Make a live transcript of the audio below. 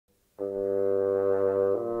Morning.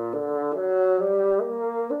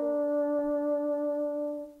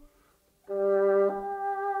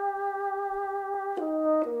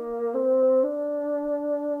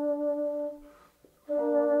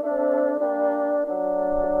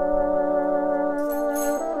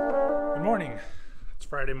 It's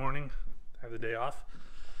Friday morning. I have the day off.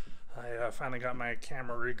 I finally got my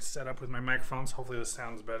camera rig set up with my microphones. Hopefully this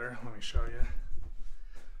sounds better. Let me show you.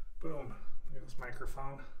 Boom. Look at this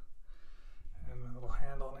microphone. And the little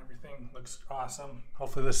handle and everything. Looks awesome.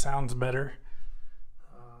 Hopefully this sounds better.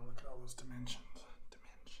 Look at all those dimensions.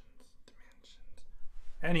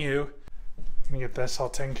 Anywho, I'm gonna get this all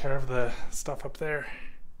taken care of. The stuff up there.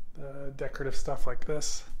 The decorative stuff like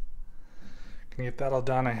this. Can get that all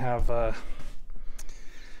done. I have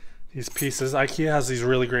these pieces. IKEA has these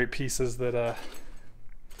really great pieces that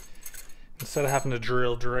instead of having to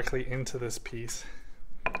drill directly into this piece,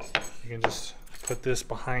 you can just put this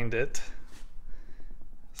behind it,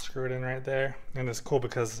 screw it in right there, and it's cool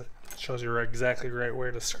because it shows you exactly right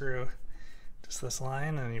where to screw just this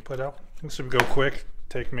line, and you put up. This would go quick,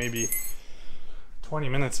 take maybe 20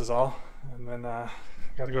 minutes is all, and then got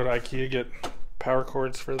to go to IKEA, get power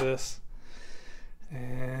cords for this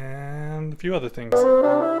and a few other things.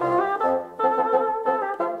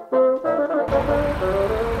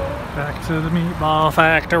 Back to the meatball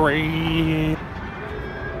factory.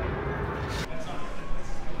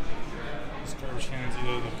 This garbage can is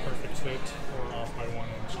either the perfect fit or off by 1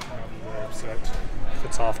 inch. I'll be very upset if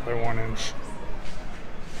it's off by 1 inch.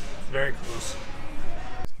 It's very close.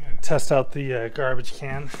 I'm gonna test out the garbage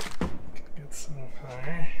can. Get some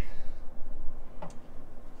fire.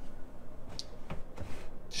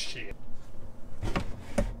 Shit.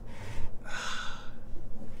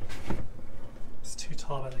 It's too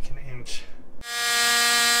tall by like an inch.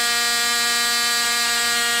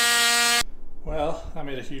 Well, I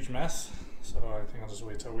made a huge mess, so I think I'll just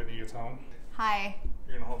wait till Whitney gets home. Hi.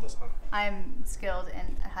 You're gonna hold this on. I'm skilled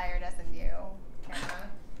and hired as a new camera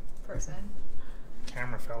person.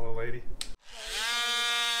 Camera fellow lady.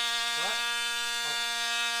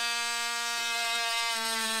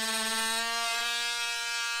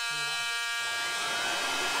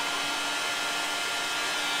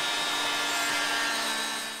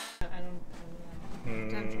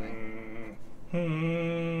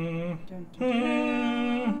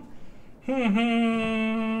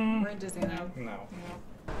 We're in Disney now. No.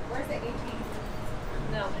 Where's the 18?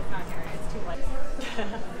 No, it's not here. It's too late.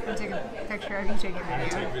 I'm taking a picture of you taking a I'm gonna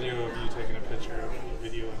take video of you taking a picture of the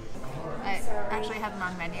video. I actually have them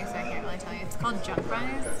on menu, so I can't really tell you. It's called junk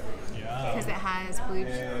fries. Yeah. Because it has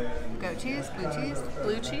blue cheese,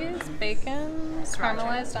 Bacon,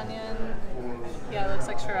 caramelized onion. Yeah, it looks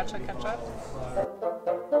like sriracha ketchup.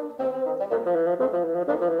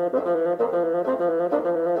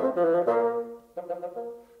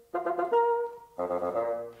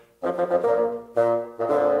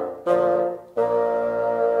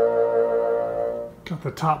 Got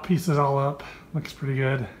the top pieces all up. Looks pretty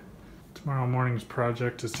good. Tomorrow morning's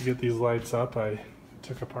project is to get these lights up. I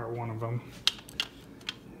took apart one of them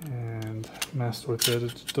and messed with it.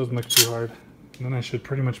 It doesn't look too hard. And then I should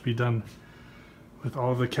pretty much be done with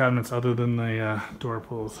all of the cabinets other than the door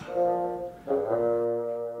pulls.